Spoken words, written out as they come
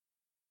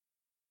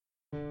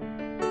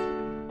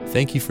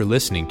Thank you for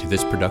listening to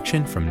this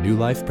production from New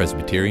Life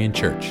Presbyterian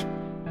Church.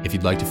 If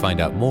you'd like to find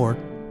out more,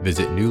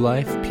 visit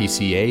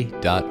newlifepca.org.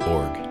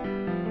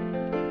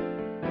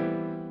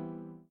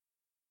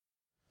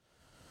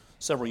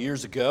 Several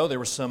years ago, there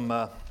were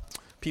some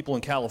people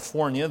in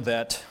California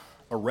that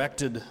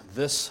erected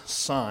this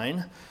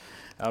sign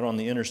out on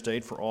the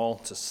interstate for all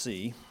to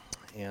see.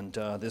 And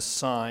this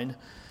sign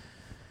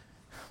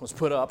was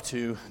put up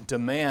to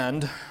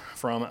demand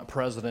from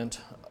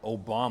President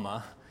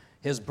Obama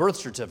his birth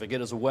certificate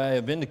as a way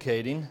of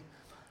indicating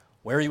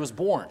where he was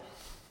born.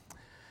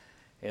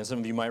 And some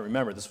of you might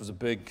remember this was a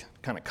big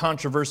kind of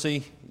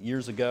controversy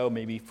years ago,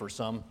 maybe for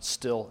some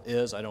still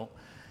is. I don't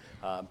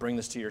bring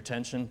this to your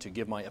attention to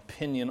give my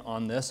opinion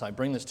on this. I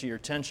bring this to your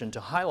attention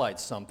to highlight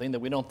something that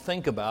we don't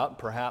think about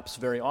perhaps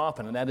very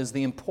often, and that is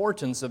the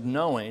importance of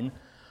knowing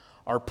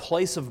our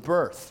place of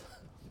birth.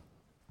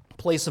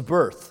 Place of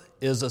birth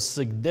is a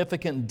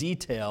significant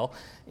detail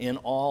in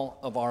all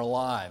of our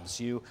lives.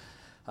 You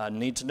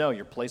need to know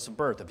your place of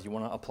birth if you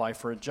want to apply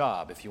for a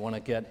job, if you want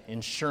to get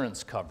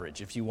insurance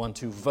coverage, if you want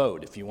to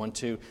vote, if you want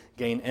to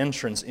gain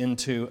entrance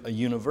into a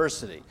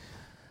university.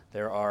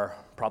 There are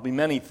probably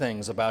many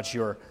things about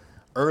your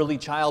early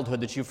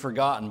childhood that you've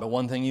forgotten, but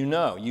one thing you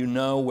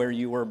know where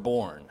you were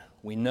born.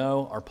 We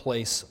know our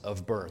place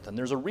of birth. And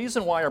there's a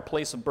reason why our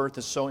place of birth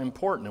is so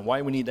important and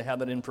why we need to have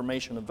that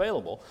information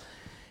available.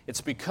 It's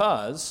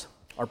because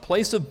our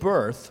place of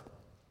birth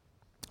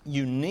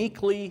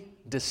uniquely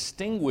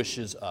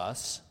distinguishes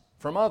us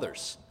from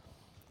others.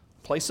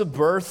 Place of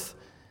birth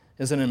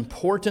is an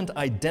important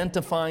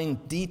identifying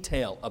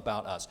detail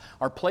about us.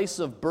 Our place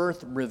of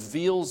birth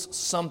reveals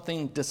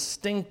something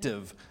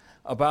distinctive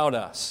about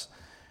us.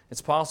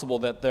 It's possible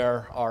that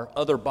there are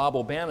other Bob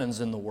O'Bannons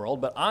in the world,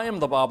 but I am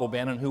the Bob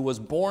O'Bannon who was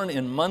born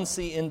in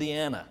Muncie,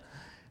 Indiana.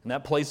 And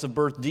that place of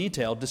birth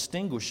detail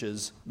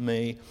distinguishes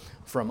me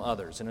from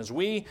others. And as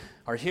we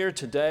are here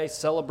today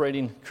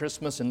celebrating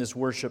Christmas in this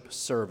worship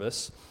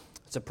service,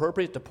 it's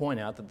appropriate to point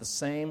out that the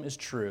same is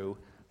true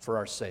for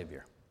our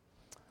Savior.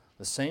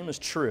 The same is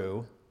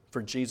true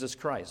for Jesus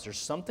Christ. There's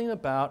something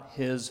about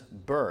His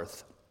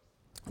birth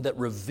that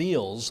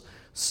reveals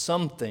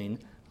something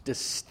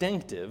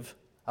distinctive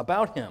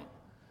about Him.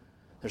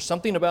 There's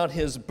something about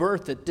His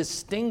birth that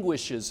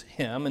distinguishes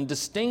Him and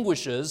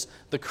distinguishes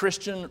the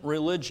Christian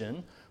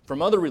religion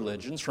from other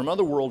religions, from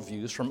other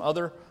worldviews, from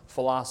other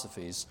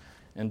philosophies,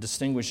 and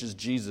distinguishes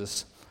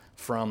Jesus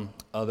from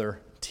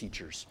other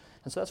teachers.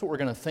 And so that's what we're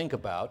going to think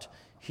about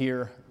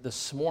here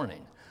this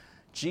morning.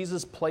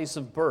 Jesus' place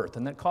of birth,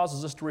 and that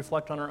causes us to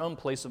reflect on our own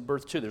place of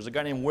birth too. There's a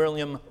guy named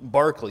William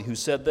Barclay who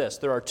said this: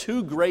 there are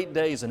two great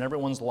days in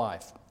everyone's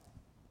life.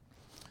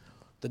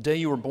 The day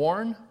you were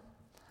born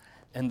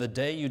and the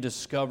day you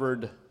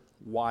discovered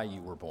why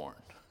you were born.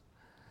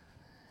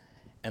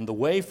 And the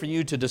way for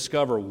you to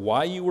discover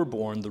why you were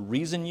born, the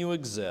reason you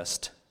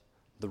exist,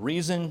 the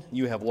reason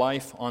you have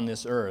life on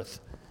this earth,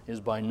 is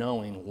by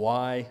knowing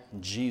why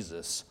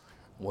Jesus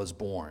was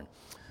born.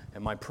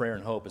 And my prayer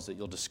and hope is that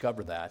you'll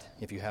discover that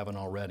if you haven't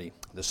already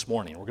this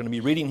morning. We're going to be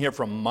reading here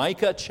from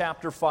Micah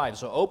chapter 5.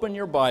 So open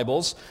your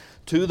Bibles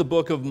to the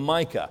book of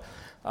Micah.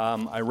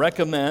 I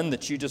recommend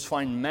that you just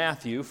find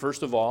Matthew,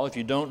 first of all. If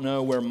you don't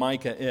know where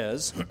Micah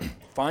is,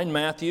 find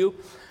Matthew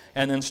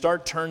and then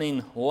start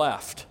turning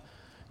left.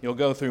 You'll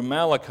go through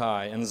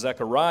Malachi and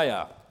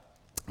Zechariah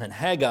and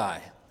Haggai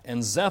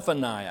and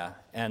Zephaniah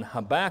and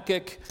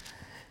Habakkuk,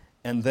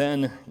 and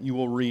then you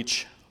will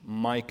reach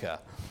Micah.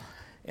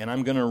 And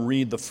I'm going to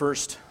read the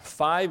first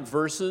 5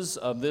 verses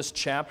of this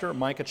chapter,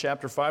 Micah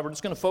chapter 5. We're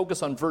just going to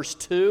focus on verse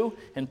 2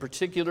 in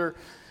particular,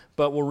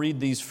 but we'll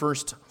read these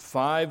first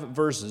 5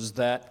 verses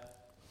that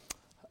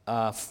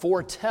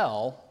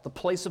foretell the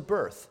place of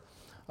birth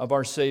of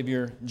our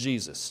Savior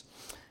Jesus.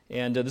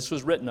 And this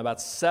was written about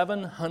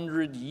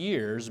 700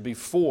 years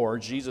before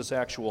Jesus'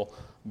 actual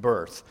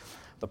birth,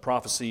 the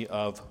prophecy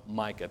of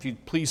Micah. If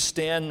you'd please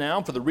stand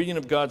now for the reading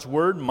of God's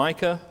Word,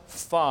 Micah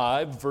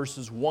 5,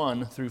 verses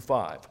 1 through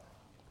 5.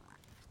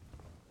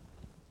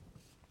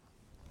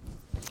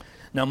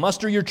 Now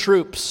muster your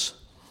troops,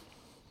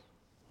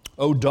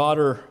 O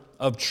daughter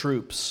of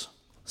troops.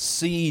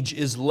 Siege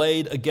is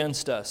laid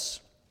against us.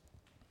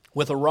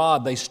 With a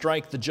rod they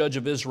strike the judge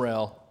of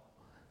Israel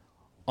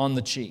on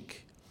the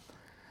cheek.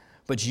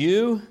 But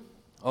you,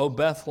 O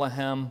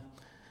Bethlehem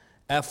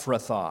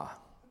Ephrathah,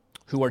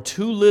 who are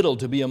too little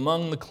to be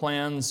among the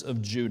clans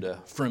of Judah,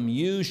 from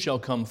you shall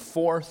come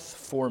forth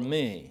for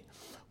me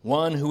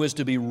one who is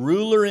to be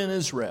ruler in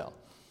Israel,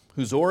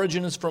 whose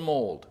origin is from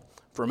old,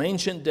 from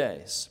ancient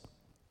days.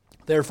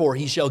 Therefore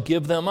he shall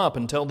give them up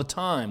until the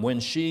time when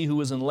she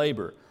who is in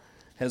labor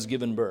has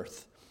given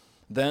birth.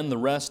 Then the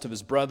rest of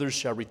his brothers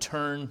shall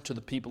return to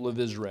the people of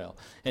Israel.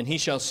 And he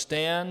shall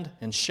stand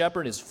and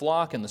shepherd his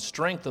flock in the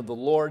strength of the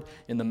Lord,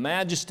 in the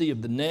majesty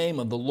of the name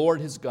of the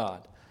Lord his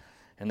God.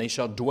 And they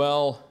shall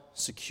dwell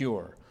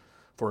secure.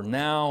 For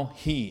now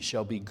he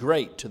shall be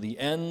great to the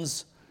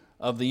ends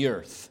of the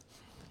earth,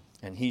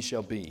 and he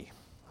shall be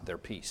their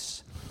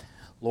peace.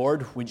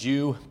 Lord, would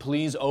you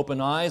please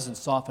open eyes and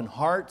soften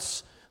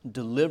hearts,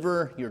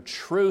 deliver your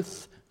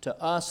truth to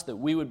us that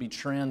we would be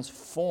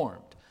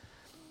transformed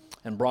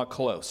and brought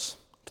close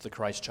to the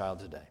Christ child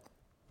today.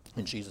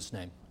 In Jesus'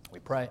 name we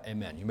pray.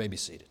 Amen. You may be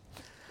seated.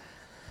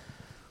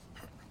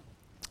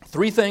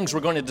 Three things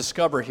we're going to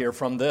discover here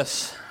from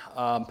this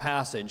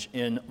passage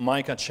in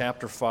Micah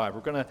chapter 5.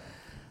 We're going to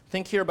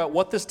think here about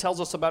what this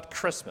tells us about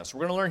Christmas. We're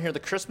going to learn here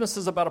that Christmas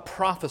is about a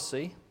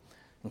prophecy,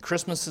 and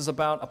Christmas is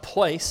about a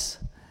place,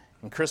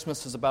 and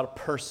Christmas is about a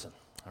person.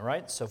 All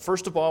right? So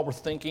first of all, we're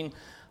thinking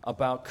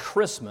about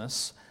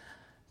Christmas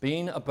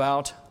being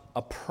about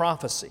a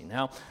prophecy.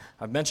 Now,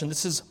 I've mentioned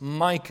this is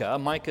Micah.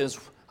 Micah is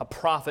a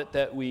prophet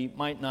that we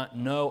might not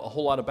know a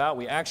whole lot about.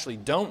 We actually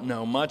don't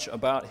know much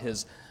about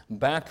his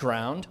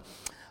background,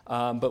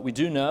 but we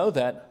do know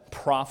that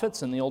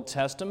prophets in the Old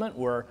Testament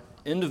were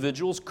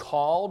individuals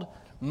called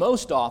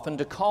most often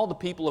to call the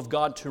people of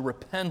God to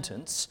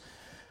repentance.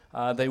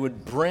 They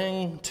would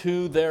bring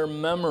to their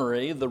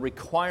memory the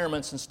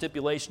requirements and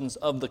stipulations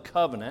of the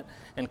covenant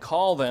and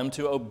call them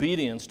to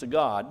obedience to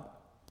God.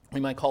 We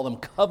might call them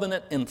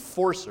covenant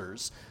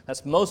enforcers.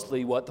 That's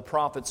mostly what the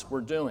prophets were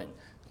doing,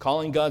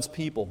 calling God's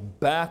people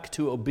back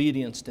to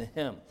obedience to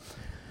Him.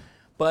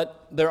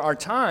 But there are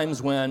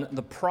times when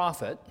the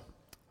prophet,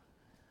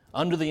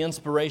 under the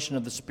inspiration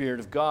of the Spirit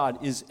of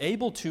God, is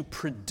able to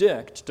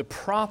predict, to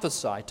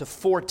prophesy, to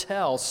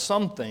foretell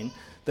something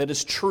that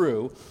is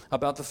true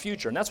about the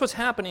future. And that's what's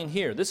happening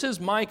here. This is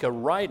Micah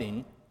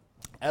writing,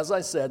 as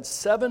I said,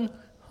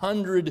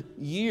 700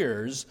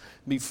 years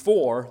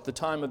before the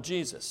time of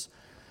Jesus.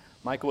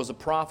 Micah was a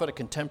prophet, a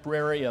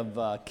contemporary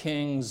of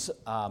kings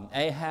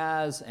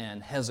Ahaz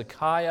and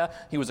Hezekiah.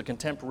 He was a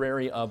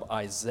contemporary of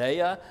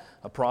Isaiah,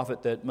 a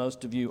prophet that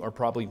most of you are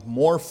probably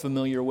more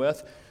familiar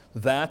with.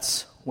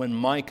 That's when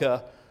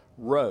Micah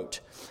wrote.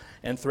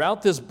 And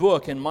throughout this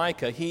book in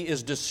Micah, he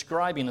is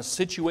describing a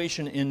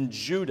situation in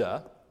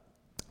Judah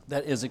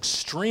that is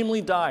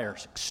extremely dire,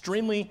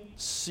 extremely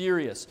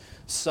serious,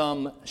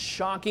 some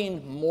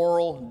shocking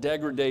moral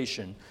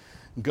degradation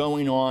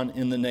going on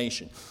in the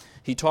nation.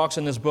 He talks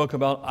in this book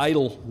about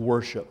idol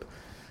worship,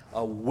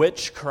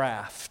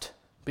 witchcraft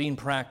being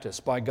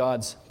practiced by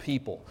God's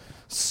people,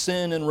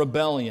 sin and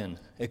rebellion,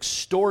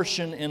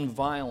 extortion and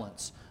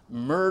violence,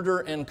 murder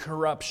and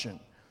corruption.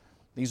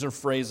 These are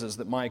phrases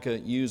that Micah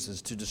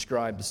uses to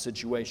describe the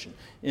situation.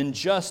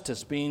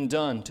 Injustice being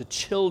done to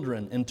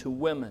children and to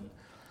women.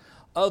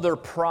 Other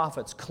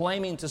prophets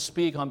claiming to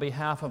speak on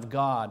behalf of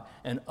God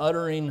and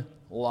uttering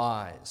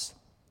lies.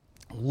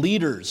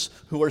 Leaders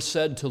who are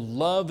said to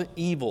love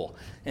evil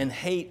and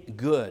hate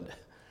good.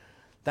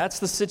 That's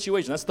the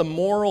situation. That's the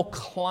moral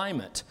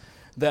climate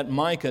that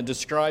Micah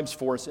describes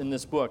for us in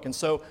this book. And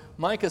so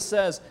Micah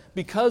says,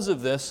 because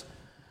of this,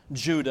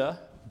 Judah,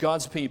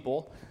 God's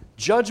people,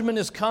 judgment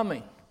is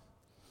coming.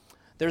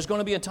 There's going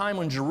to be a time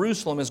when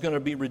Jerusalem is going to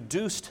be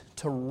reduced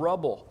to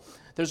rubble.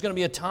 There's going to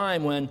be a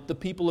time when the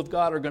people of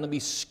God are going to be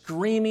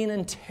screaming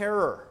in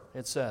terror,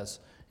 it says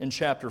in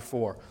chapter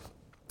 4.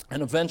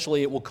 And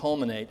eventually it will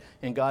culminate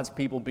in God's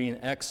people being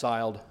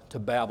exiled to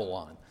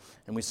Babylon.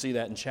 And we see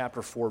that in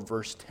chapter 4,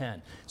 verse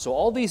 10. So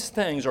all these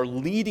things are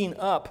leading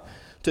up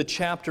to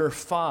chapter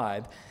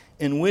 5,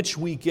 in which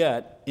we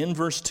get, in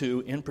verse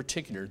 2 in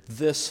particular,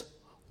 this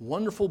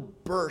wonderful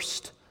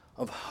burst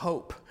of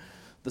hope.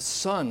 The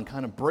sun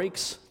kind of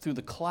breaks through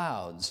the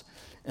clouds,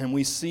 and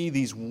we see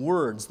these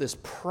words, this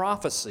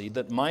prophecy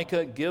that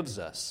Micah gives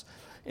us.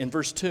 In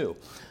verse 2,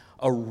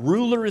 a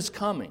ruler is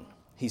coming,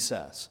 he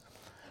says.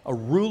 A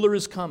ruler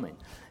is coming.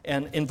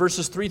 And in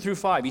verses 3 through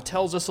 5, he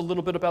tells us a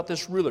little bit about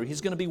this ruler.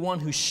 He's going to be one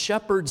who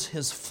shepherds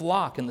his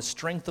flock in the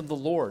strength of the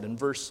Lord. In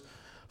verse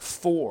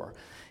 4,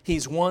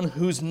 he's one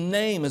whose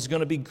name is going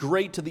to be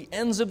great to the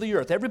ends of the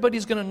earth.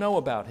 Everybody's going to know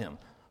about him,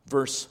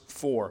 verse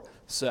 4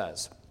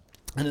 says.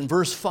 And in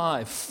verse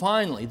 5,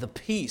 finally, the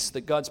peace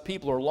that God's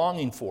people are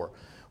longing for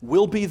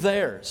will be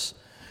theirs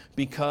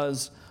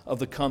because of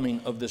the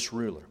coming of this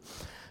ruler.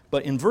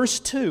 But in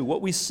verse 2,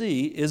 what we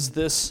see is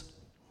this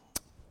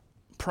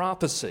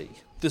prophecy,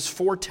 this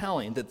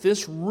foretelling that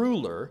this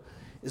ruler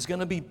is going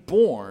to be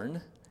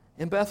born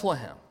in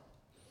Bethlehem.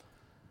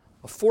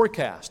 A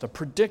forecast, a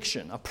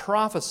prediction, a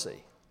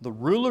prophecy. The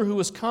ruler who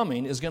is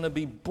coming is going to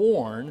be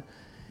born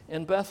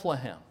in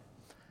Bethlehem.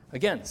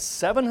 Again,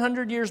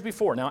 700 years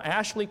before. Now,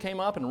 Ashley came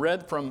up and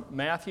read from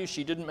Matthew.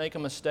 She didn't make a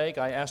mistake.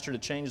 I asked her to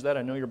change that.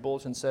 I know your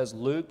bulletin says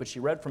Luke, but she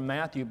read from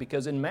Matthew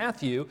because in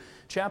Matthew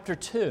chapter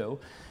 2,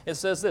 it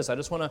says this. I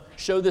just want to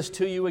show this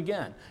to you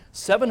again.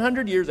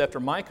 700 years after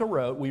Micah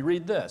wrote, we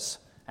read this.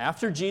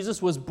 After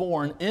Jesus was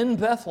born in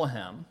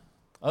Bethlehem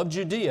of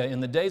Judea in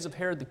the days of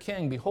Herod the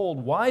king,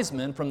 behold, wise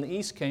men from the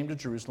east came to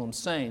Jerusalem,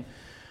 saying,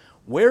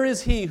 where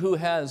is he who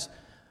has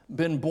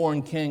been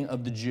born king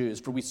of the Jews?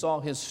 For we saw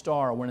his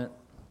star when it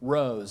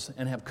rose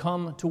and have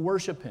come to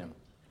worship him.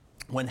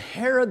 When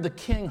Herod the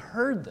king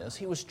heard this,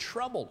 he was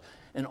troubled,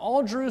 and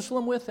all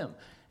Jerusalem with him.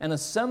 And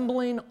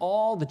assembling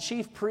all the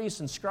chief priests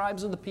and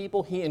scribes of the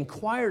people, he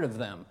inquired of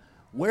them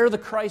where the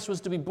Christ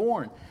was to be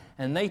born.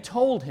 And they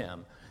told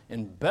him,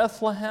 in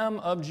Bethlehem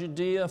of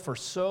Judea, for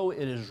so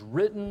it is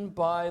written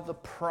by the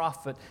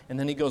prophet. And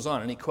then he goes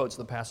on and he quotes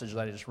the passage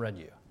that I just read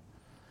you.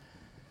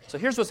 So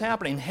here's what's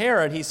happening.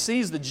 Herod, he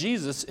sees that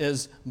Jesus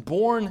is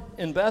born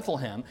in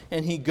Bethlehem,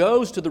 and he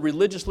goes to the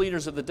religious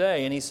leaders of the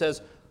day, and he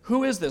says,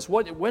 who is this?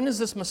 When is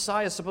this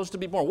Messiah supposed to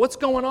be born? What's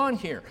going on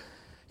here?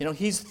 You know,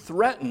 he's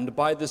threatened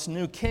by this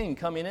new king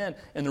coming in,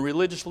 and the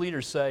religious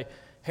leaders say,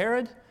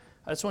 Herod,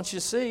 I just want you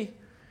to see,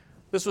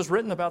 this was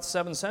written about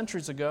 7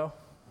 centuries ago.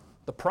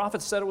 The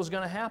prophet said it was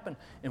going to happen,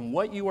 and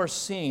what you are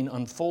seeing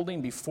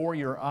unfolding before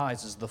your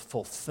eyes is the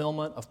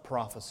fulfillment of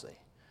prophecy.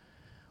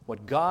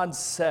 What God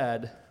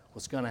said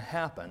was going to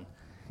happen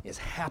is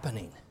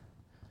happening.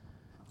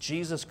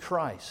 Jesus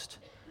Christ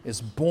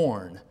is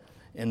born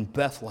in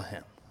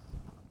Bethlehem.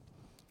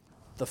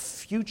 The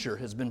future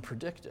has been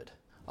predicted.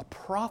 A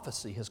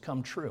prophecy has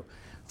come true.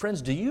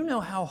 Friends, do you know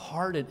how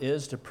hard it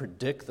is to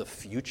predict the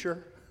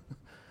future?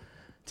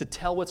 To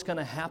tell what's going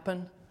to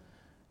happen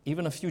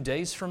even a few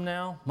days from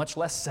now, much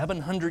less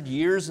 700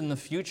 years in the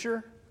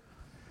future?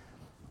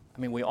 I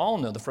mean, we all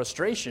know the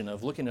frustration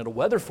of looking at a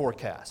weather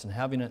forecast and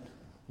having it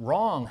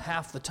wrong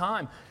half the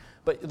time.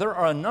 But there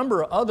are a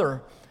number of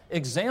other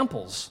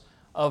examples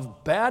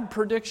of bad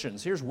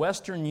predictions. Here's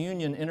Western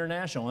Union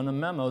International in a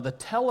memo. The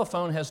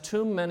telephone has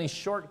too many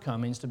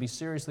shortcomings to be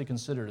seriously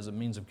considered as a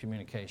means of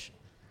communication.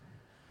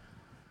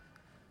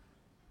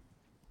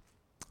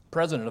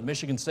 President of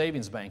Michigan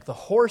Savings Bank, the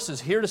horse is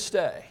here to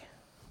stay,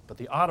 but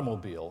the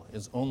automobile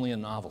is only a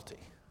novelty,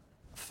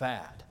 a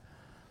fad.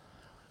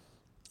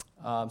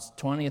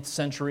 20th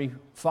Century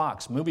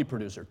Fox, movie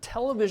producer,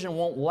 television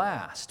won't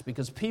last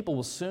because people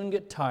will soon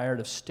get tired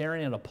of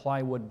staring at a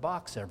plywood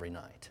box every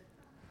night.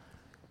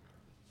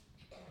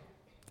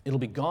 It'll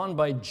be gone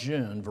by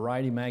June,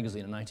 Variety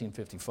magazine in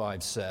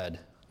 1955 said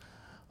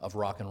of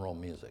rock and roll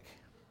music.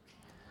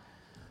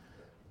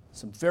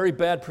 Some very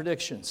bad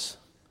predictions.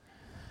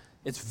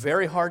 It's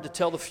very hard to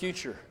tell the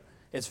future.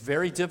 It's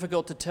very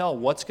difficult to tell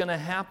what's going to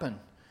happen.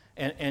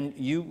 And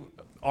you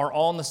are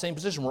all in the same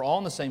position. We're all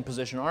in the same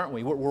position, aren't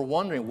we? We're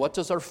wondering, what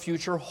does our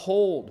future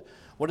hold?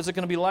 What is it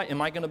going to be like?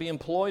 Am I going to be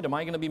employed? Am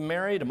I going to be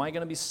married? Am I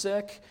going to be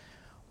sick?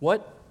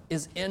 What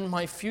is in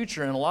my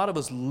future? And a lot of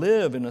us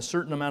live in a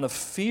certain amount of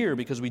fear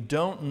because we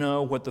don't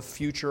know what the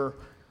future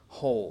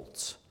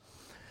holds.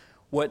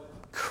 What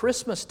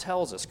Christmas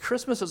tells us,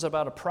 Christmas is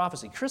about a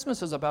prophecy.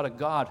 Christmas is about a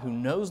God who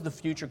knows the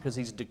future because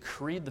He's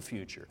decreed the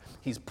future.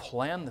 He's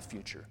planned the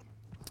future.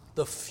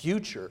 The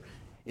future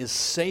is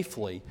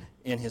safely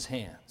in His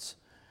hands.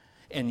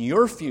 And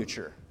your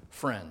future,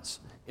 friends,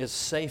 is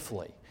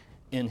safely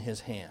in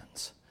His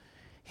hands.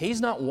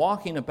 He's not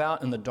walking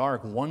about in the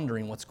dark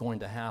wondering what's going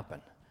to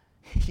happen.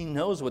 He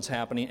knows what's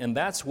happening, and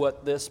that's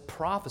what this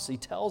prophecy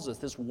tells us,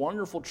 this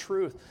wonderful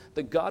truth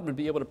that God would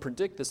be able to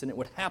predict this and it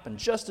would happen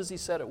just as He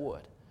said it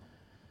would.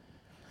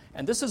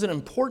 And this is an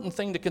important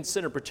thing to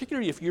consider,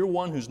 particularly if you're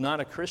one who's not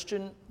a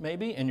Christian,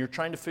 maybe, and you're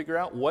trying to figure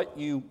out what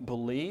you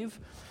believe.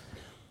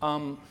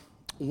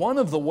 One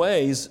of the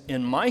ways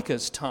in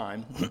Micah's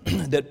time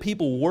that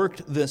people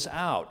worked this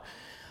out,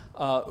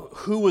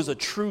 who was a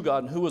true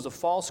God and who was a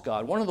false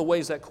God, one of the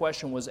ways that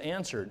question was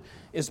answered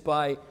is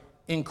by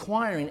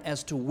inquiring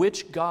as to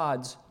which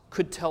gods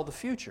could tell the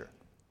future.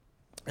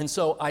 And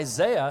so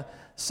Isaiah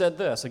said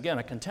this, again,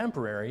 a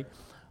contemporary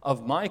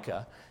of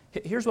Micah.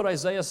 Here's what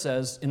Isaiah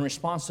says in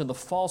response to the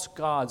false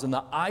gods and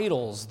the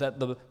idols that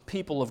the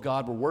people of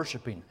God were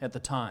worshiping at the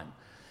time.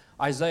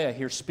 Isaiah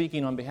here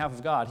speaking on behalf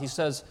of God, he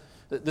says,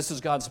 this is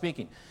God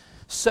speaking,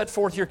 set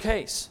forth your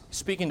case,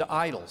 speaking to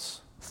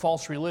idols,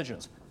 false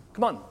religions.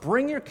 Come on,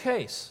 bring your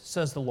case,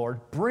 says the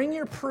Lord. Bring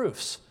your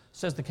proofs,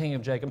 says the King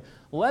of Jacob.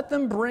 Let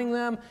them bring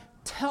them.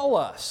 Tell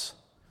us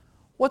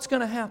what's going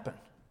to happen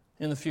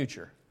in the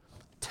future.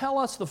 Tell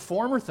us the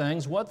former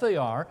things, what they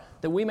are,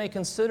 that we may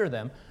consider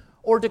them,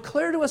 or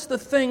declare to us the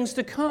things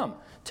to come.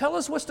 Tell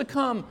us what's to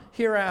come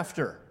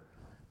hereafter,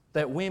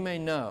 that we may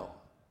know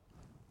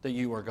that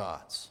you are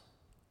God's.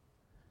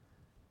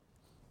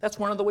 That's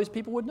one of the ways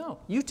people would know.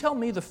 You tell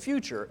me the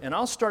future, and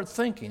I'll start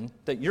thinking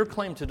that your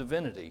claim to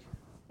divinity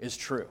is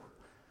true.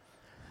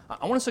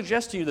 I want to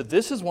suggest to you that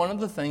this is one of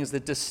the things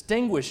that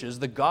distinguishes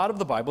the God of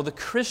the Bible, the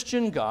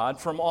Christian God,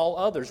 from all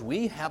others.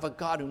 We have a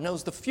God who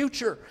knows the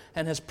future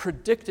and has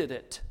predicted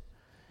it.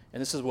 And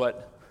this is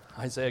what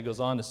Isaiah goes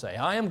on to say.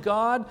 I am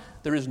God,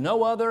 there is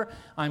no other.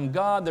 I'm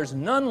God, there's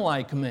none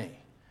like me.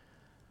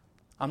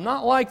 I'm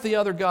not like the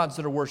other gods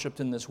that are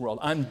worshipped in this world.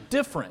 I'm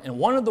different. And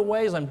one of the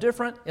ways I'm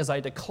different is I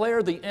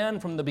declare the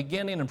end from the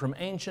beginning and from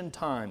ancient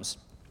times,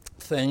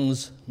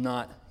 things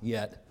not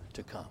yet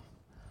to come.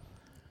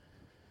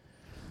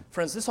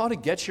 Friends, this ought to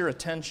get your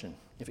attention.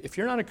 If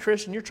you're not a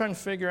Christian, you're trying to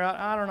figure out,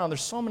 I don't know,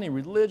 there's so many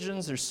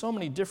religions, there's so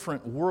many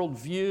different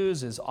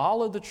worldviews. Is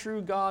Allah the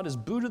true God? Is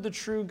Buddha the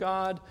true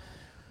God?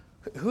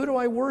 Who do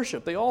I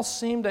worship? They all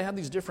seem to have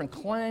these different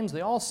claims.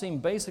 They all seem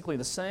basically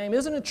the same.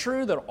 Isn't it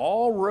true that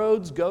all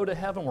roads go to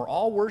heaven? We're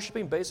all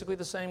worshiping basically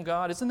the same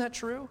God. Isn't that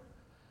true?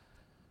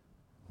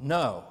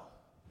 No,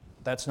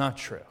 that's not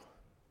true.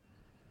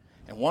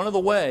 And one of the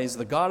ways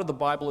the God of the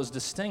Bible is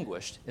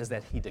distinguished is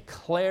that he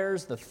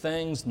declares the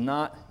things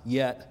not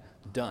yet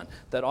done.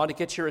 That ought to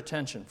get your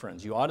attention,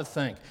 friends. You ought to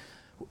think,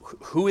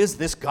 who is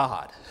this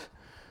God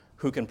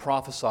who can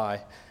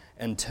prophesy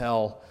and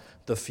tell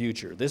the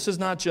future? This is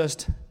not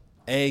just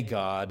a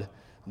God.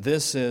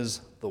 This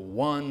is the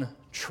one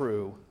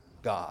true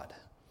God.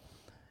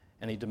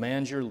 And he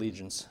demands your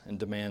allegiance and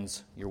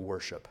demands your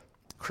worship.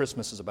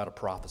 Christmas is about a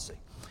prophecy.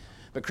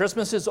 But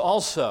Christmas is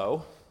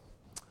also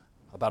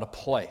about a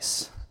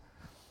place.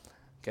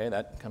 Okay,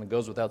 that kind of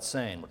goes without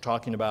saying. We're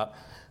talking about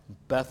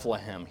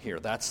Bethlehem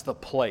here. That's the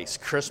place.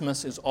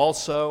 Christmas is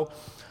also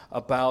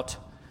about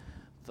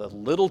the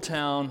little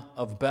town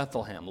of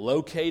Bethlehem,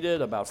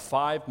 located about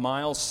 5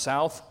 miles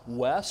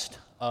southwest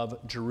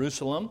of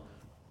Jerusalem.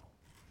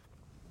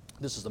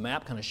 This is the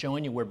map kind of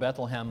showing you where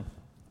Bethlehem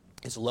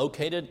is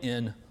located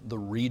in the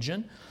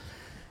region.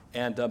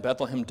 And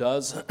Bethlehem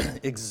does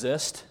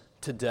exist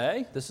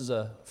today. This is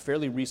a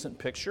fairly recent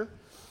picture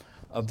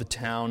of the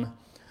town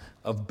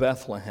of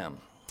Bethlehem.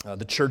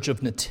 The Church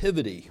of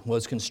Nativity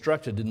was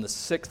constructed in the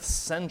 6th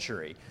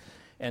century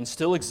and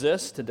still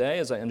exists today,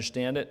 as I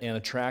understand it, and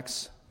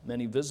attracts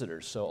many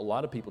visitors. So a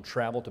lot of people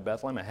travel to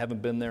Bethlehem. I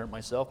haven't been there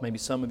myself. Maybe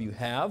some of you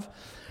have.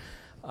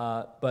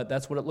 But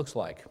that's what it looks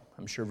like.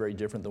 I'm sure very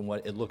different than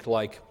what it looked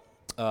like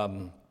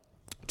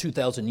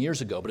 2,000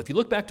 years ago. But if you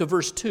look back to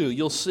verse 2,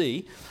 you'll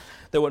see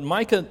that what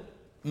Micah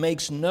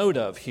makes note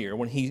of here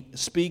when he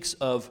speaks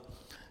of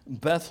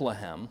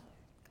Bethlehem,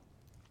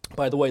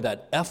 by the way,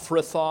 that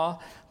Ephrathah,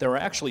 there are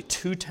actually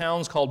 2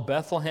 towns called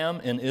Bethlehem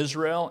in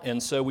Israel,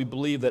 and so we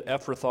believe that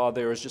Ephrathah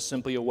there is just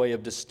simply a way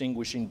of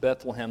distinguishing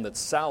Bethlehem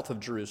that's south of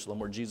Jerusalem,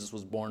 where Jesus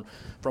was born,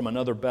 from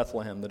another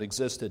Bethlehem that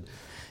existed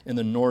in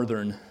the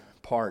northern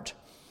part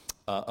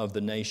of the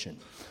nation.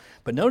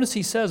 But notice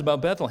he says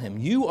about Bethlehem,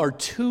 you are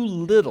too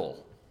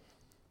little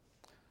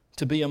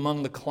to be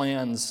among the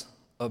clans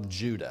of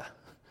Judah.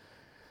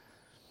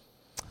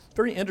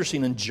 Very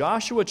interesting, in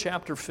Joshua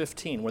chapter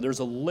 15, where there's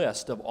a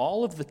list of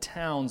all of the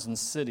towns and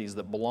cities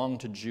that belong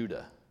to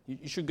Judah.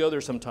 You should go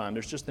there sometime.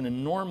 There's just an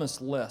enormous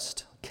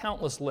list,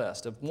 countless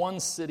list of one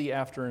city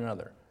after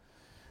another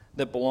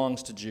that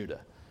belongs to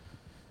Judah.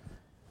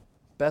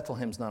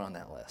 Bethlehem's not on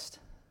that list.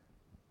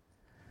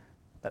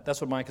 That's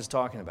what Mike is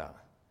talking about.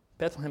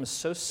 Bethlehem is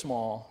so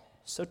small,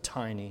 so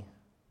tiny,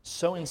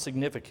 so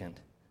insignificant,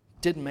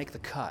 didn't make the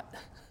cut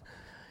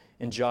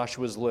in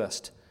Joshua's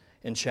list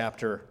in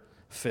chapter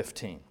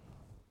 15.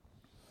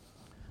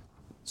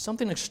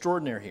 Something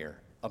extraordinary here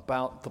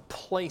about the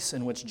place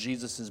in which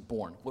Jesus is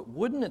born.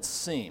 Wouldn't it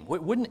seem,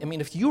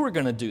 if you were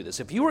going to do this,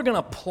 if you were going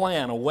to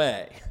plan a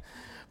way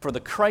for the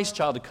Christ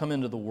child to come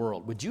into the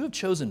world, would you have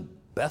chosen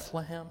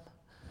Bethlehem?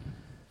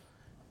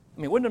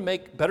 Wouldn't it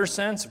make better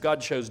sense if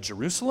God chose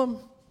Jerusalem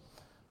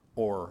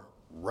or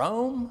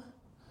Rome?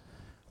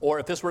 Or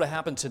if this were to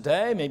happen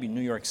today, maybe New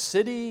York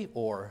City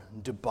or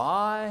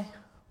Dubai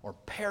or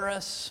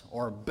Paris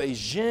or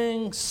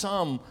Beijing,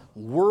 some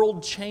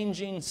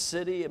world-changing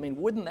city?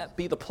 Wouldn't that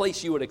be the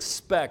place you would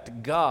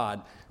expect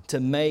God to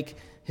make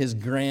his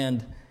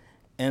grand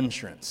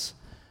entrance?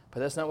 But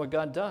that's not what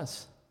God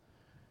does.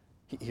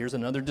 Here's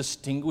another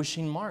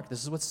distinguishing mark.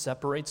 This is what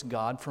separates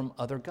God from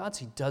other gods.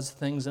 He does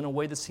things in a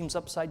way that seems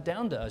upside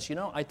down to us.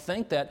 I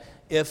think that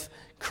if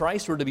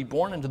Christ were to be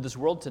born into this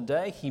world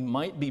today, he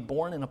might be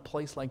born in a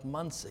place like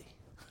Muncie.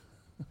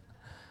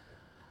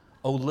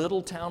 Oh,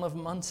 little town of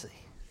Muncie.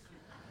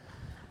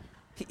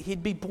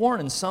 He'd be born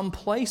in some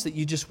place that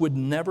you just would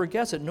never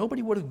guess it.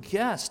 Nobody would have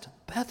guessed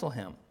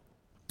Bethlehem.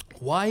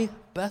 Why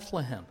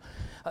Bethlehem?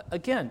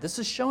 Again, this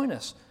is showing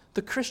us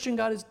the Christian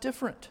God is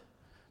different.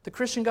 The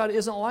Christian God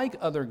isn't like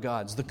other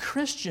gods. The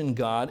Christian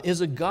God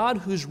is a God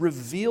who's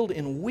revealed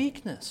in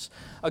weakness,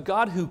 a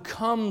God who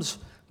comes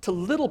to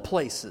little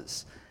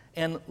places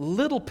and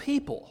little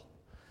people.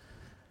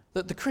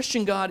 That the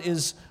Christian God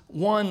is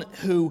one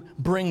who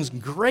brings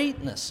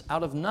greatness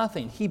out of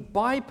nothing. He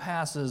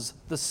bypasses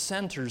the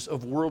centers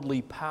of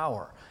worldly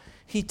power.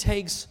 He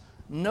takes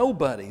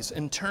nobodies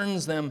and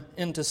turns them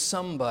into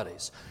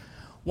somebodies.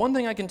 One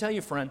thing I can tell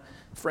you,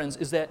 friends,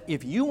 is that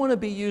if you want to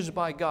be used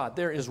by God,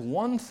 there is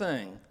one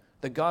thing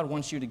that God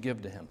wants you to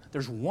give to him.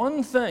 There's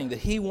one thing that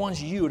he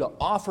wants you to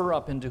offer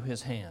up into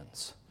his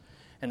hands.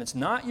 And it's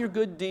not your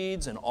good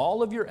deeds and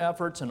all of your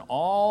efforts and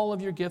all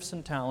of your gifts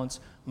and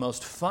talents.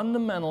 Most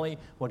fundamentally,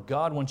 what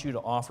God wants you to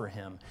offer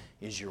him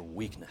is your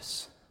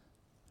weakness,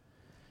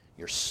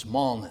 your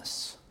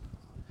smallness,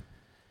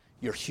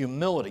 your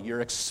humility,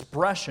 your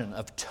expression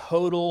of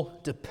total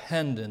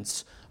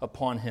dependence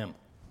upon him.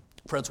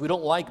 Friends, we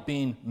don't like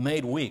being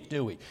made weak,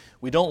 do we?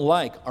 We don't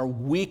like our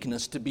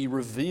weakness to be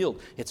revealed.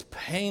 It's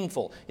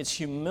painful. It's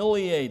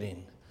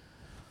humiliating.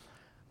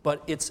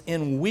 But it's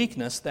in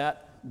weakness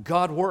that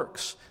God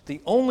works.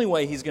 The only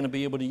way he's going to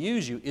be able to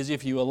use you is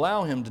if you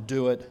allow him to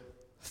do it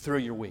through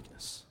your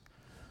weakness.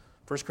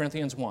 1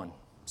 Corinthians 1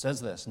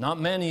 says this,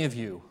 not many of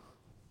you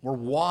were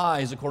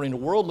wise according to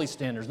worldly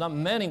standards. Not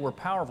many were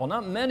powerful.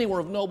 Not many were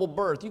of noble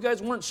birth. You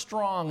guys weren't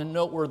strong and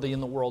noteworthy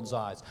in the world's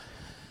eyes.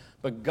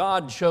 But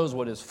God chose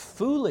what is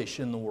foolish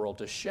in the world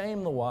to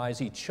shame the wise.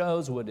 He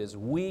chose what is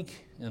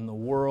weak in the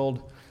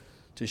world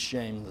to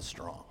shame the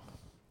strong.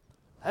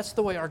 That's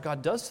the way our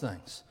God does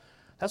things.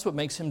 That's what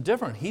makes him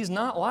different. He's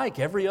not like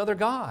every other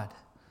God.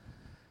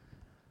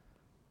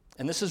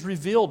 And this is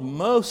revealed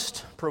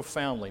most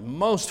profoundly,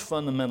 most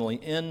fundamentally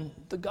in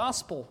the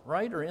gospel,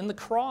 right? Or in the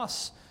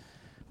cross.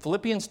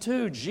 Philippians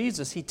 2,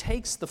 Jesus, he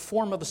takes the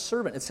form of a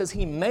servant. It says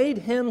he made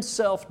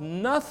himself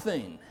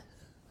nothing.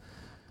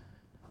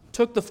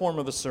 Took the form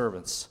of a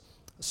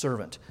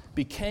servant,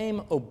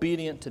 became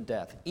obedient to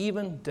death,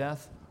 even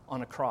death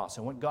on a cross.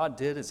 And what God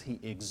did is he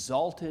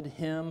exalted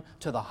him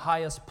to the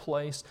highest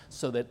place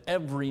so that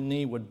every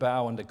knee would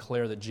bow and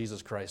declare that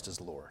Jesus Christ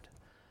is Lord.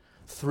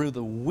 Through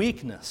the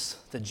weakness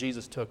that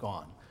Jesus took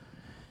on,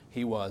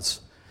 he was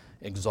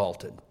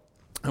exalted.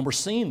 And we're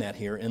seeing that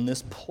here in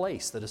this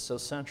place that is so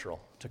central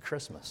to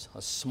Christmas,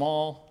 a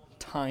small,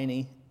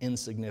 tiny,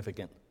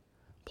 insignificant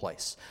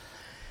place.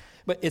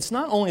 But it's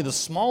not only the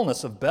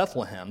smallness of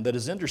Bethlehem that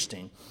is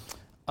interesting.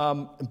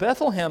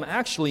 Bethlehem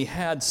actually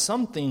had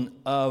something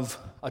of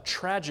a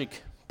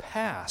tragic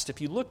past. If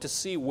you look to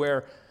see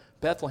where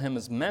Bethlehem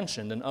is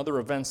mentioned and other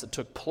events that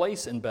took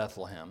place in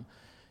Bethlehem,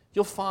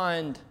 you'll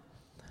find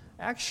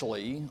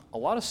actually a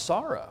lot of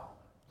sorrow.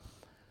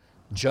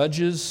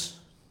 Judges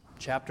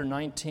chapter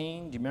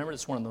 19, do you remember?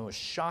 It's one of the most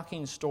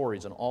shocking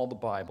stories in all the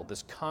Bible.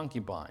 This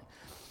concubine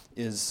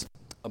is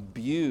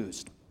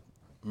abused,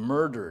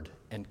 murdered,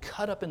 and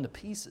cut up into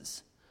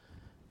pieces,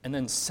 and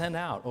then sent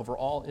out over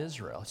all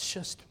Israel. It's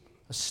just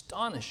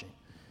astonishing.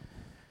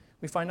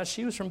 We find out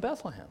she was from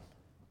Bethlehem.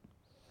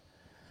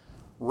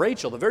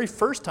 Rachel, the very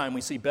first time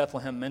we see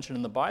Bethlehem mentioned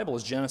in the Bible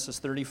is Genesis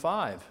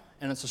 35,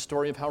 and it's a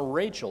story of how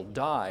Rachel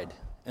died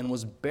and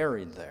was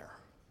buried there.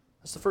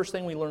 That's the first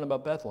thing we learn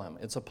about Bethlehem.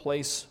 It's a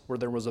place where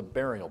there was a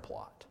burial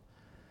plot.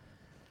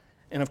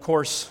 And of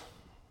course,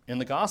 in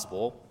the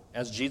gospel,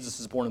 as Jesus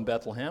is born in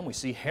Bethlehem, we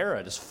see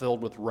Herod is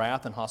filled with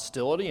wrath and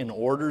hostility and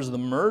orders the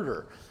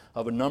murder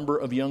of a number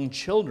of young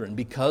children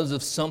because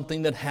of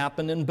something that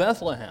happened in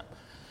Bethlehem.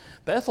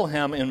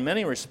 Bethlehem, in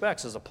many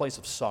respects, is a place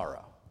of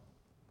sorrow.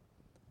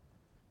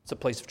 It's a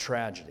place of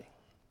tragedy.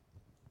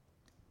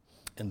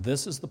 And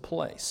this is the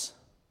place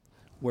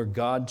where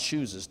God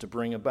chooses to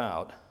bring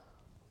about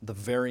the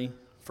very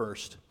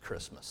first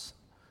Christmas.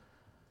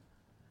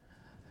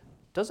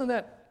 Doesn't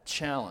that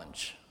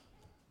challenge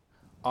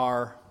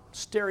our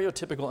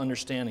stereotypical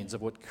understandings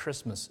of what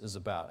Christmas is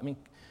about? I mean,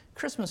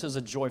 Christmas is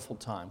a joyful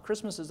time.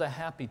 Christmas is a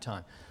happy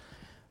time.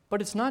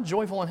 But it's not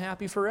joyful and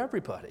happy for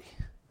everybody.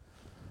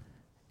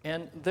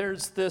 And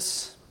there's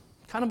this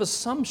kind of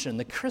assumption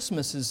that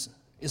Christmas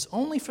is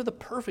only for the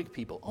perfect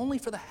people, only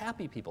for the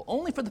happy people,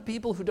 only for the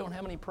people who don't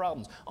have any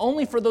problems,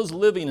 only for those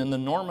living in the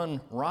Norman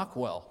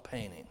Rockwell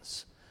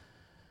paintings,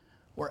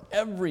 where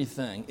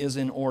everything is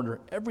in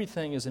order,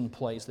 everything is in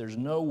place, there's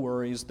no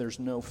worries, there's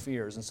no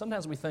fears. And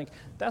sometimes we think,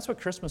 that's what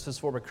Christmas is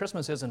for, but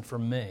Christmas isn't for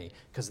me,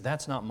 because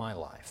that's not my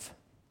life.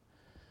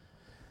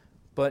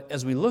 But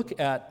as we look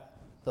at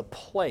the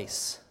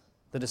place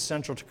that is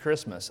central to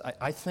Christmas,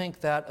 I think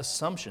that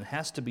assumption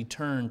has to be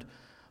turned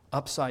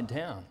upside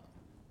down.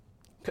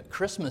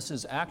 Christmas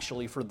is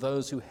actually for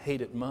those who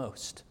hate it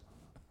most.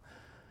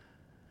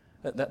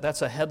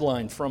 That's a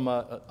headline from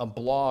a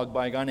blog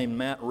by a guy named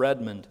Matt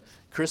Redmond.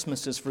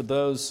 Christmas is for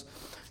those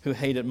who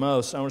hate it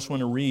most. I just want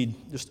to read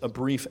just a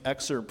brief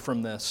excerpt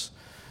from this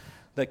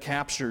that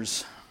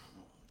captures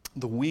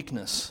the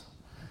weakness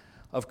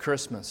of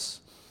Christmas.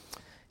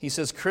 He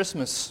says,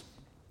 Christmas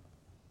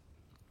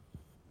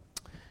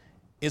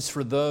is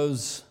for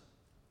those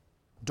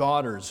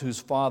daughters whose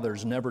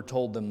fathers never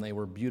told them they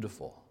were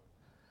beautiful.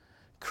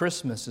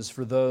 Christmas is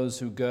for those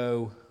who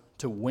go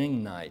to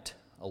wing night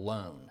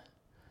alone.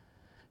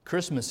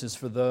 Christmas is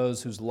for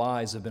those whose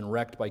lives have been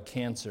wrecked by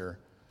cancer,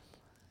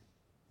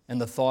 and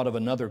the thought of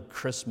another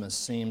Christmas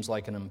seems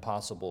like an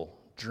impossible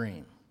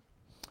dream.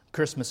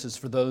 Christmas is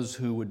for those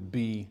who would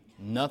be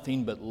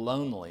nothing but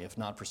lonely if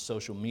not for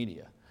social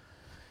media.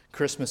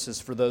 Christmas is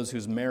for those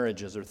whose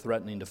marriages are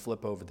threatening to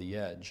flip over the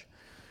edge.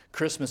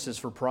 Christmas is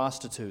for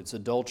prostitutes,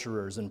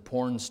 adulterers, and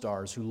porn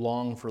stars who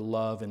long for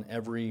love in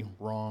every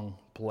wrong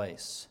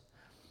place.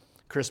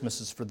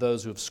 Christmas is for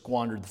those who have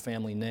squandered the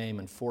family name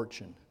and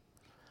fortune.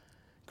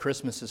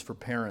 Christmas is for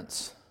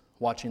parents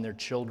watching their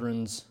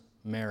children's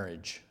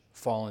marriage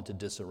fall into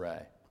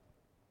disarray.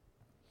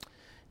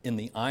 In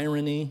the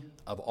irony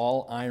of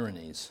all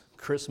ironies,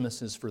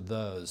 Christmas is for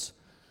those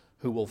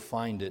who will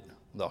find it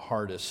the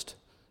hardest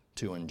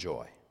to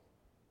enjoy.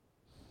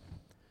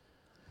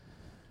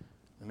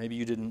 And maybe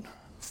you didn't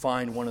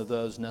find one of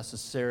those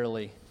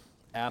necessarily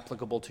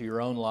applicable to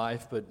your own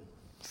life, but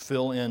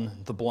fill in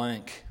the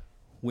blank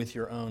with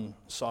your own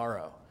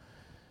sorrow.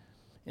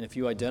 And if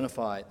you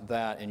identify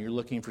that and you're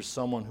looking for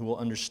someone who will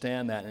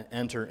understand that and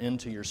enter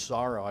into your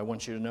sorrow, I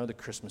want you to know that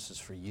Christmas is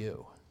for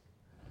you.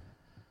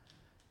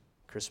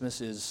 Christmas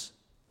is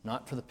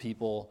not for the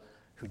people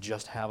who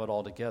just have it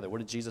all together. What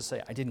did Jesus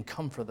say? I didn't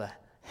come for the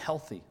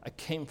healthy. I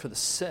came for the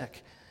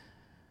sick.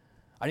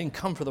 I didn't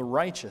come for the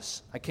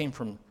righteous. I came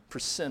for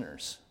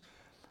sinners.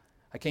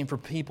 I came for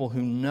people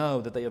who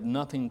know that they have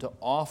nothing to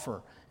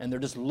offer, and they're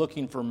just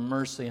looking for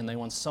mercy, and they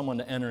want someone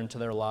to enter into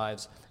their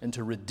lives and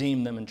to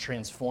redeem them and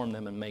transform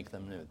them and make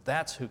them new.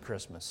 That's who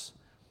Christmas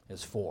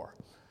is for.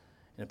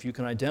 And if you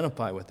can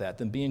identify with that,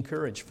 then be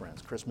encouraged,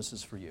 friends. Christmas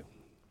is for you.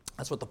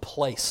 That's what the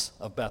place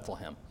of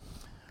Bethlehem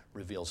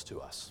reveals to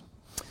us.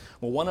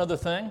 Well, one other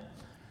thing.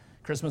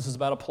 Christmas is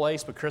about a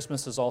place, but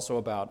Christmas is also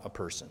about a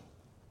person.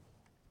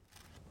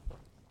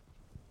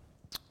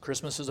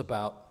 Christmas is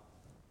about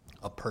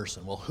a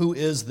person. Well, who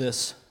is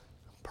this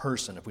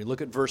person? If we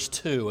look at verse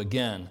 2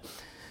 again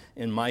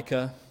in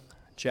Micah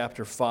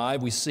chapter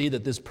 5, we see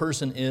that this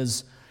person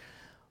is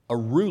a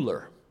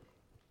ruler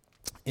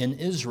in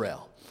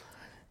Israel.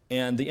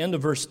 And the end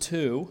of verse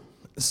 2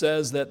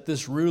 says that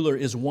this ruler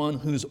is one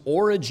whose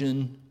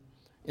origin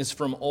is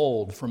from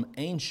old, from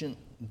ancient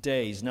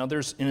days. Now,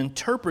 there's an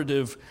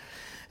interpretive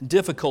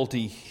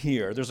difficulty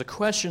here. There's a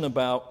question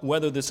about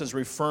whether this is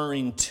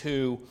referring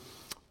to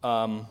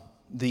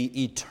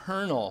the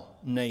eternal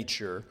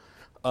nature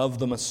of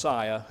the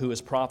Messiah who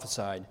is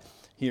prophesied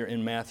here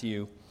in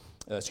Micah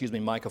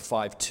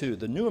 5:2.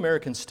 The New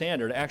American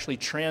Standard actually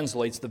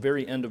translates the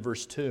very end of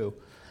verse 2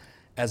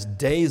 as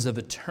days of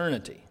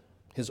eternity.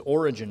 His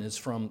origin is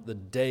from the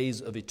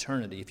days of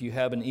eternity. If you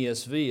have an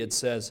ESV, it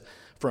says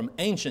from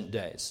ancient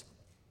days.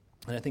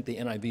 And I think the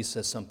NIV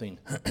says something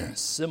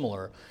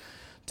similar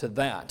to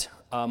that.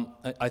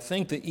 I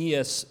think the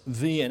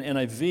ESV and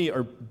NIV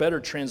are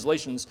better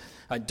translations.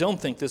 I don't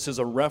think this is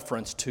a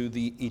reference to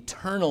the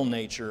eternal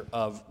nature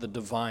of the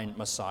divine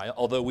Messiah,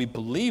 although we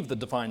believe the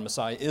divine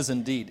Messiah is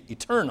indeed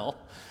eternal,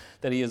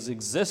 that he has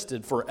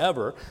existed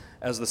forever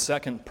as the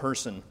second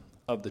person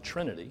of the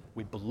Trinity.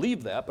 We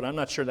believe that, but I'm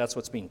not sure that's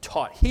what's being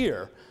taught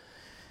here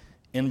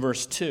in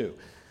verse 2.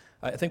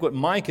 I think what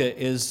Micah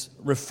is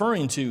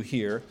referring to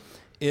here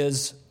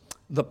is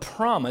the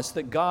promise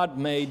that God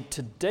made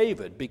to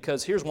David,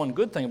 because here's one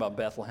good thing about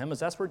Bethlehem, is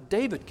that's where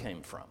David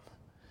came from.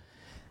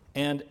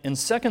 And in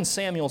 2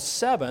 Samuel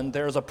 7,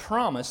 there's a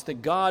promise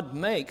that God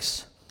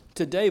makes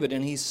to David,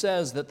 and he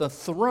says that the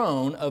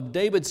throne of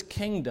David's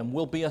kingdom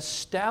will be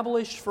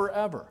established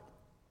forever.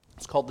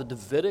 It's called the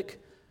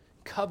Davidic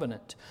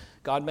covenant.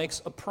 God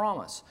makes a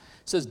promise.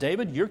 He says,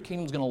 David, your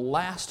kingdom's going to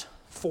last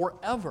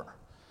forever.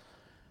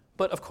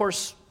 But of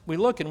course, we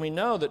look and we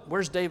know that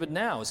where's David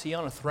now? Is he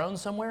on a throne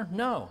somewhere?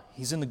 No,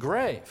 he's in the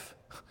grave.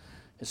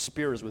 His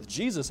spirit is with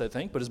Jesus, I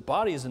think, but his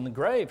body is in the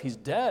grave. He's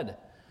dead.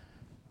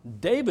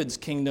 David's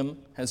kingdom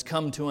has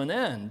come to an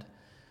end.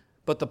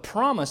 But the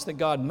promise that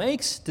God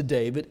makes to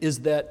David is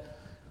that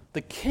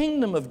the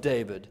kingdom of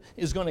David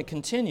is going to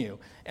continue.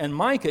 And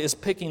Micah is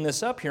picking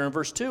this up here in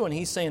verse 2, and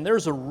he's saying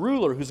there's a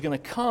ruler who's going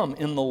to come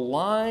in the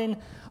line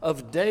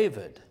of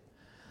David.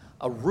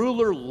 A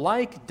ruler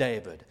like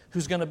David,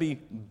 who's going to be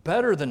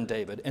better than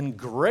David and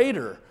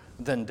greater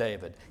than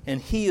David.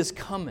 And he is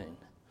coming.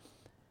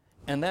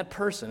 And that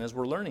person, as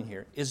we're learning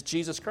here, is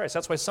Jesus Christ.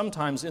 That's why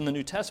sometimes in the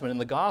New Testament, in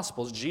the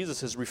Gospels,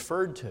 Jesus is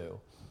referred to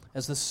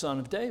as the Son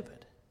of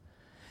David.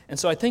 And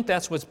so I think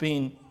that's what's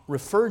being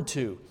referred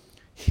to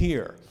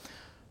here.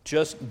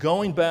 Just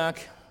going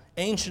back,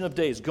 Ancient of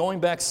Days,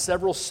 going back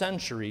several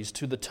centuries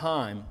to the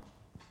time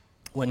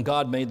when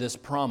God made this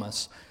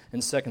promise in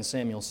 2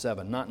 Samuel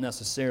 7, not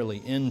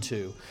necessarily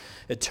into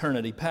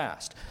eternity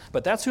past.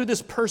 But that's who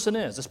this person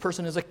is. This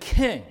person is a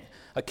king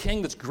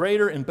that's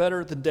greater and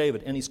better than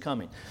David, and he's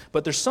coming.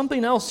 But there's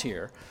something else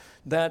here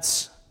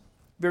that's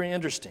very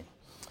interesting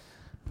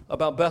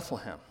about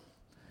Bethlehem.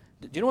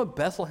 Do you know what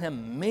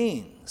Bethlehem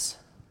means?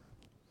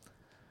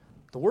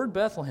 The word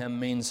Bethlehem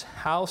means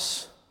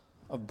house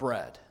of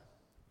bread.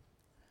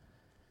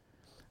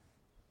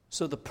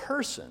 So the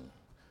person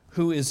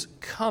who is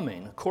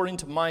coming, according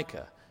to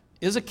Micah,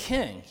 is a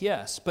king,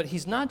 yes, but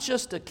he's not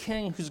just a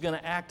king who's going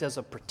to act as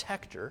a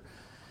protector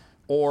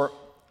or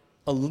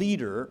a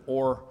leader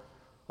or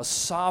a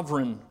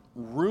sovereign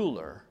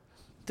ruler.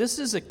 This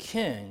is a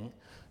king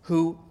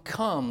who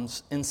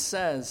comes and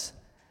says,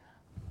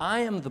 I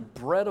am the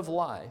bread of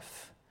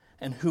life,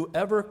 and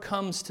whoever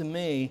comes to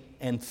me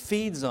and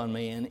feeds on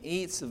me and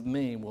eats of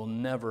me will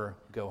never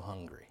go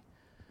hungry.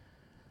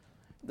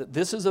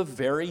 This is a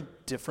very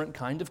different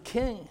kind of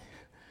king.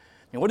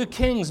 And what do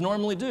kings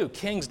normally do?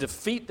 Kings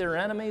defeat their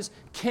enemies.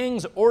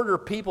 Kings order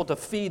people to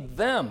feed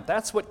them.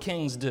 That's what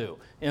kings do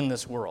in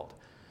this world.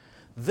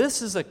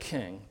 This is a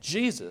king,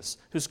 Jesus,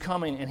 who's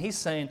coming, and he's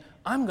saying,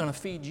 I'm going to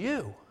feed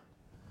you.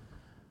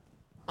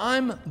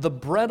 I'm the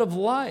bread of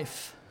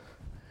life.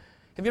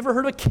 Have you ever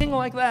heard of a king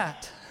like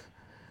that?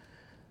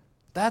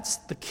 That's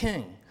the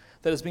king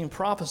that is being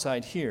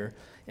prophesied here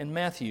in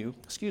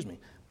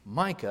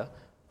Micah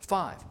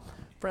 5.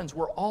 Friends,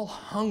 we're all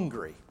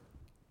hungry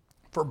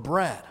for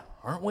bread,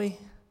 aren't we?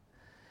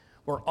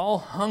 We're all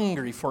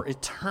hungry for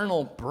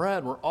eternal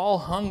bread. We're all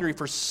hungry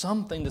for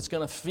something that's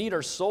going to feed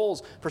our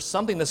souls, for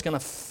something that's going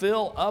to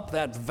fill up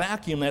that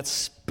vacuum, that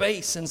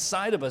space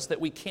inside of us that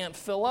we can't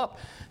fill up.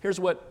 Here's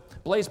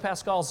what Blaise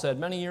Pascal said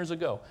many years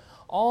ago.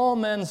 All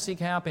men seek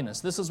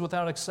happiness. This is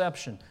without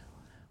exception.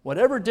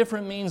 Whatever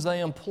different means they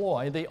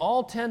employ, they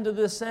all tend to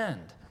this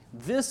end.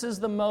 This is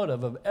the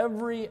motive of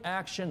every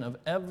action of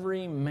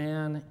every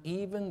man,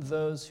 even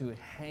those who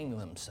hang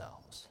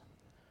themselves.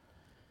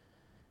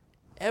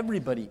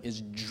 Everybody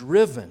is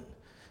driven,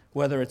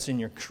 whether it's in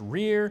your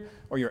career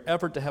or your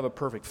effort to have a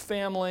perfect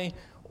family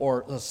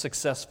or a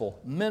successful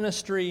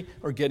ministry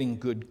or getting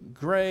good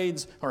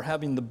grades or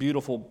having the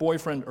beautiful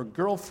boyfriend or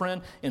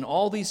girlfriend. In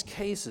all these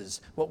cases,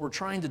 what we're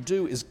trying to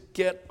do is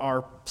get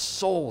our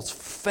souls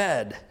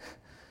fed.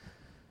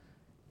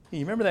 You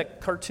remember that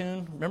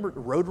cartoon? Remember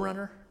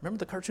Roadrunner? Remember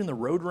the cartoon, The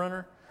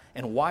Roadrunner?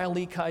 And Wile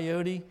E.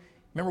 Coyote?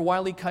 Remember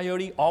Wile E.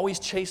 Coyote always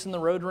chasing the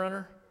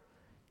Roadrunner?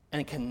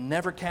 And can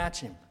never catch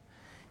him.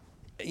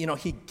 You know,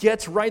 he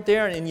gets right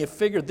there and you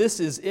figure this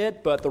is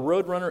it, but the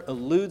Roadrunner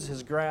eludes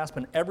his grasp,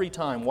 and every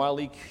time Wile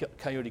E.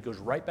 Coyote goes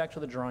right back to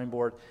the drawing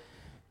board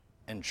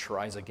and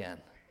tries again.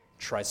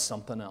 Tries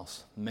something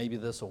else. Maybe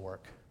this will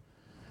work.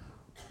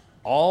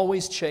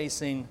 Always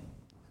chasing,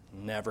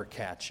 never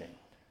catching.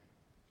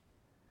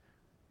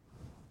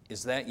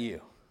 Is that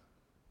you?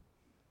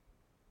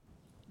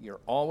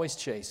 You're always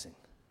chasing.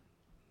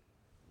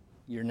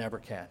 You're never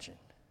catching.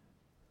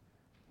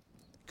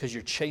 Because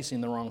you're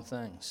chasing the wrong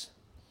things.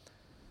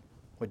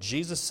 What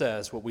Jesus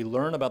says, what we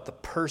learn about the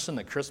person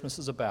that Christmas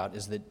is about,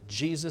 is that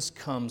Jesus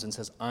comes and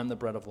says, I'm the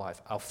bread of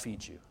life. I'll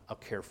feed you. I'll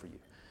care for you.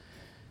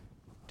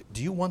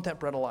 Do you want that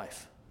bread of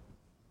life?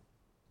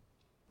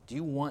 Do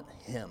you want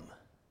Him?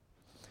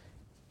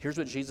 Here's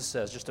what Jesus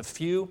says, just a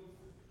few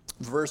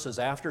verses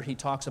after He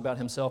talks about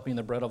Himself being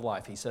the bread of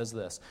life. He says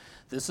this,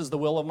 "This is the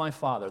will of my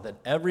Father, that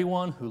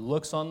everyone who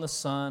looks on the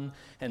Son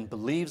and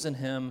believes in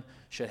Him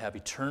should have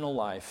eternal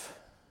life,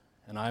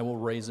 and I will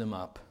raise him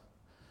up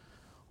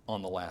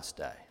on the last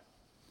day."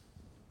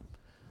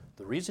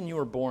 The reason you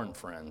were born,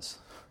 friends,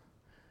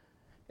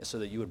 is so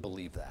that you would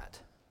believe that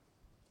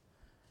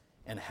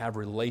and have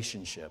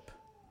relationship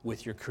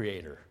with your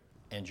Creator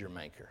and your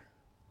Maker.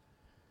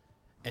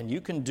 And you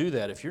can do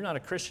that. If you're not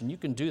a Christian, you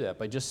can do that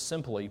by just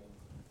simply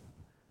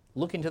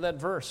looking to that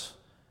verse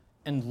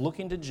and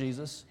looking to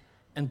Jesus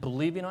and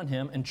believing on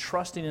Him and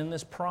trusting in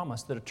this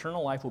promise that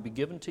eternal life will be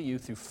given to you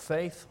through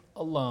faith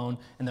alone,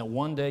 and that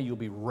one day you'll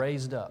be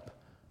raised up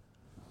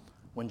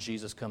when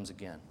Jesus comes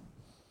again.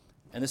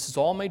 And this is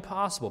all made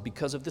possible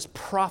because of this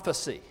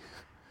prophecy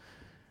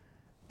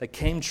that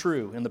came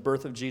true in the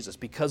birth of Jesus,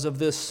 because of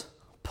this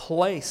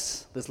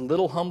place, this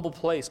little humble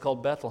place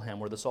called Bethlehem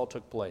where this all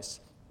took place,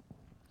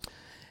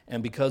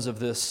 and because of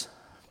this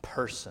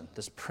person,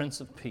 this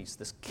Prince of Peace,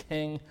 this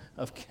King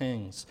of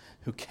Kings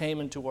who came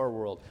into our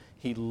world.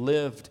 He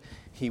lived,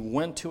 He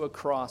went to a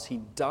cross, He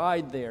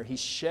died there, He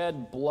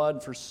shed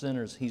blood for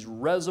sinners, He's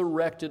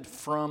resurrected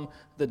from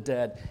the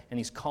dead, and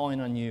He's calling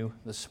on you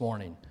this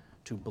morning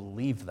to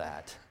believe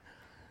that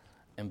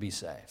and be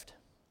saved.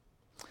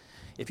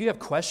 If you have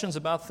questions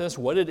about this,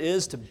 what it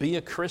is to be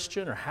a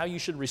Christian, or how you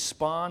should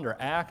respond or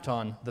act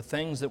on the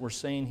things that we're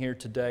saying here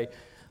today,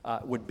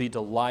 would be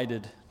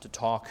delighted to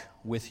talk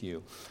with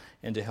you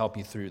and to help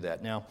you through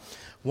that. Now,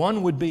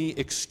 one would be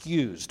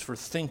excused for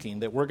thinking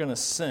that we're going to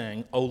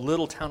sing "O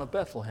Little Town of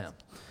Bethlehem"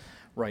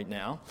 right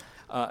now,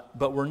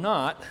 but we're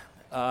not,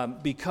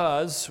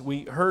 because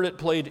we heard it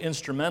played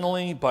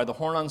instrumentally by the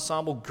horn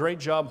ensemble. Great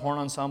job, horn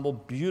ensemble.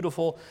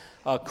 Beautiful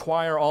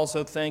choir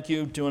also, thank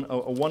you, doing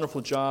a wonderful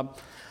job.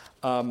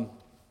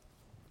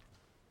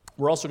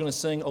 We're also going to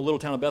sing "O Little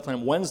Town of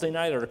Bethlehem" Wednesday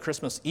night at our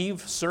Christmas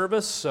Eve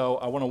service, so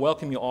I want to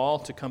welcome you all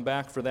to come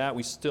back for that.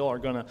 We still are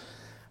going to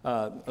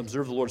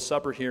observe the Lord's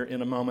Supper here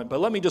in a moment.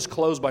 But let me just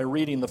close by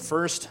reading the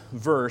first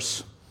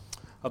verse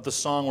of the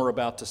song we're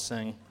about to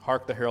sing,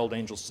 "Hark the Herald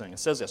Angels Sing." It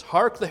says this,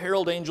 "Hark the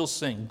herald angels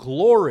sing,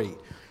 glory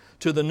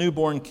to the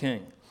newborn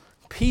King,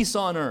 peace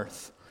on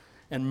earth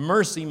and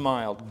mercy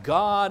mild,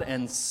 God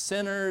and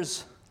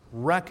sinners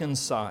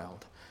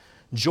reconciled.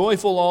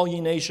 Joyful all ye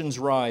nations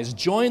rise,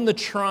 join the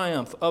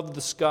triumph of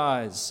the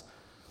skies.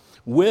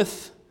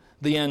 With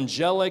the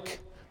angelic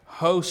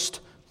host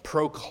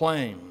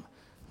proclaim,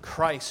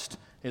 Christ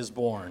is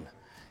born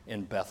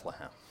in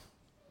Bethlehem."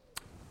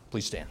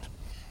 Please stand.